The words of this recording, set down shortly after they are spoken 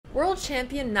World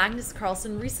champion Magnus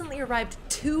recently arrived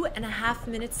 2.5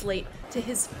 minutes late to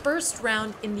his first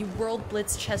round in the World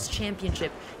Blitz Chess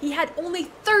Championship. He had only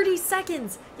 30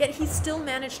 seconds, yet he still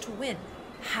managed to win.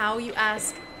 How, you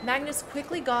ask? Magnus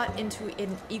quickly got into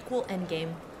an equal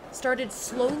endgame, started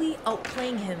slowly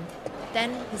outplaying him,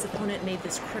 then his opponent made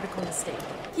this critical mistake.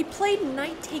 He played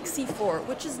knight takes c4,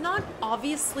 which is not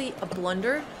obviously a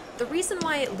blunder. The reason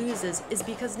why it loses is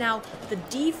because now the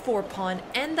d4 pawn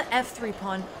and the f3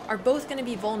 pawn are both going to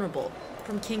be vulnerable,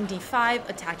 from king d5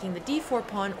 attacking the d4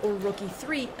 pawn or rook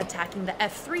e3 attacking the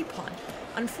f3 pawn.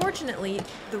 Unfortunately,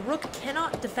 the rook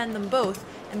cannot defend them both,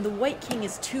 and the white king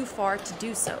is too far to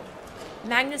do so.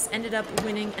 Magnus ended up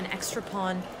winning an extra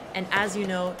pawn, and as you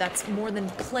know, that's more than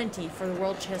plenty for the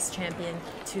World Chess Champion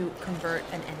to convert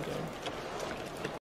an endgame.